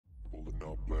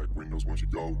black windows once you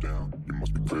go down. You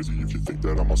must be crazy if you think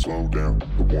that I'ma slow down.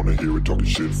 I wanna hear it talking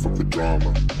shit, fuck the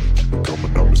drama. Keep it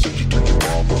coming, I'ma send you to your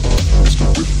mama. Mr.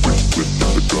 Whip, whip, whip,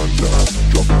 get the guns out.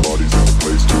 Dropping bodies in the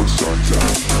place till the sun's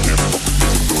out. Can't fuck with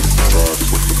me, so don't even try.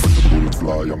 Cause when the bullets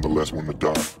fly, I'm the last one to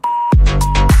die.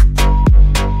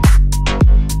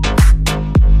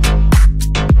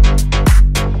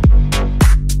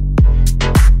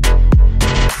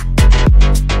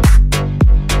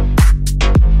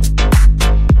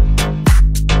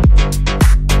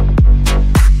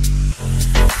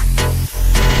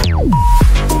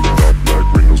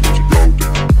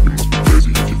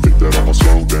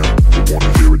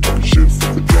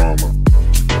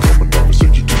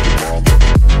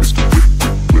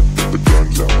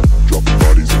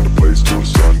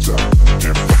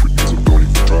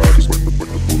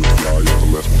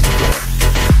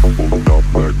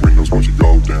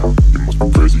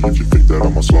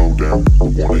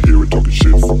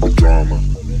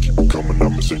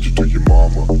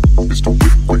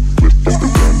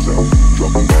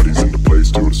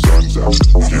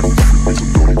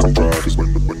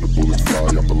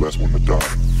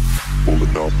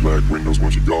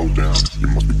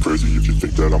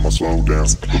 Slow down,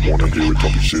 don't wanna hear it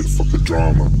talking shit, fuck the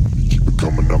drama. Keep it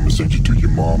coming, I'ma send you to your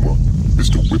mama.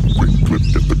 Mr. Whip, quick clip,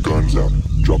 get the guns out.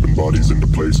 Dropping bodies into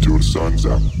place till the sun's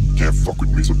out. Can't fuck with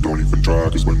me, so don't even try.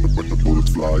 Cause when the bullets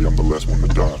fly, I'm the last one to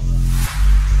die.